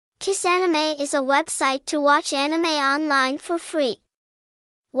KissAnime is a website to watch anime online for free.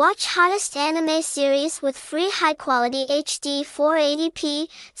 Watch hottest anime series with free high-quality HD 480p,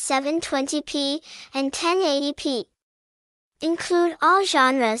 720p, and 1080p. Include all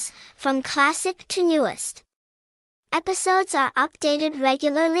genres, from classic to newest. Episodes are updated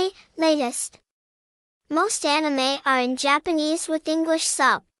regularly, latest. Most anime are in Japanese with English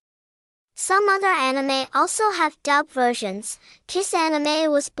sub. Some other anime also have dub versions.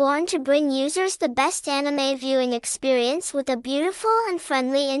 KissAnime was born to bring users the best anime viewing experience with a beautiful and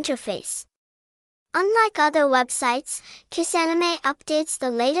friendly interface. Unlike other websites, KissAnime updates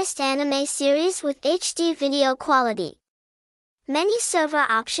the latest anime series with HD video quality. Many server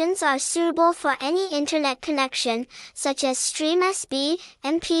options are suitable for any internet connection, such as Stream SB,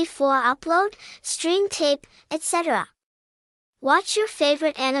 MP4 upload, Stream Tape, etc. Watch your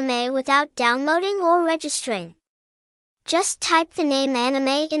favorite anime without downloading or registering. Just type the name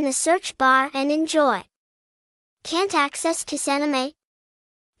anime in the search bar and enjoy. Can't access KissAnime?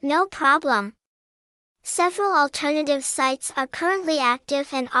 No problem. Several alternative sites are currently active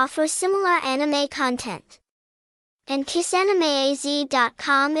and offer similar anime content. And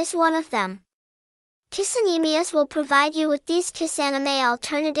KissAnimeAZ.com is one of them. KissAnime's will provide you with these KissAnime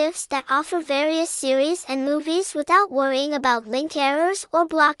alternatives that offer various series and movies without worrying about link errors or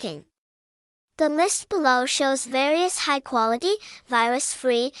blocking. The list below shows various high-quality,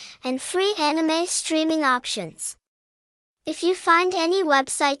 virus-free, and free anime streaming options. If you find any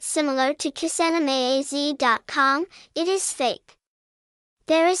website similar to KissAnimeAZ.com, it is fake.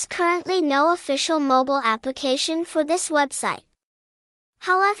 There is currently no official mobile application for this website.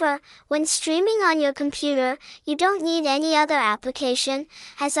 However, when streaming on your computer, you don't need any other application,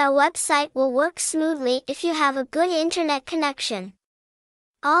 as our website will work smoothly if you have a good internet connection.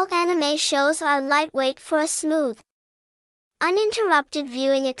 All anime shows are lightweight for a smooth, uninterrupted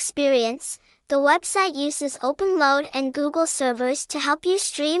viewing experience. The website uses OpenLoad and Google servers to help you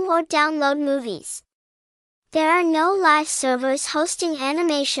stream or download movies. There are no live servers hosting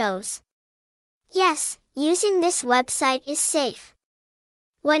anime shows. Yes, using this website is safe.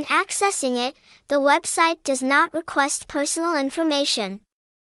 When accessing it, the website does not request personal information.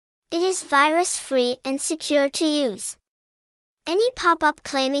 It is virus-free and secure to use. Any pop-up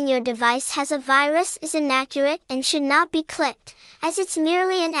claiming your device has a virus is inaccurate and should not be clicked, as it's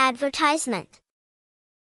merely an advertisement.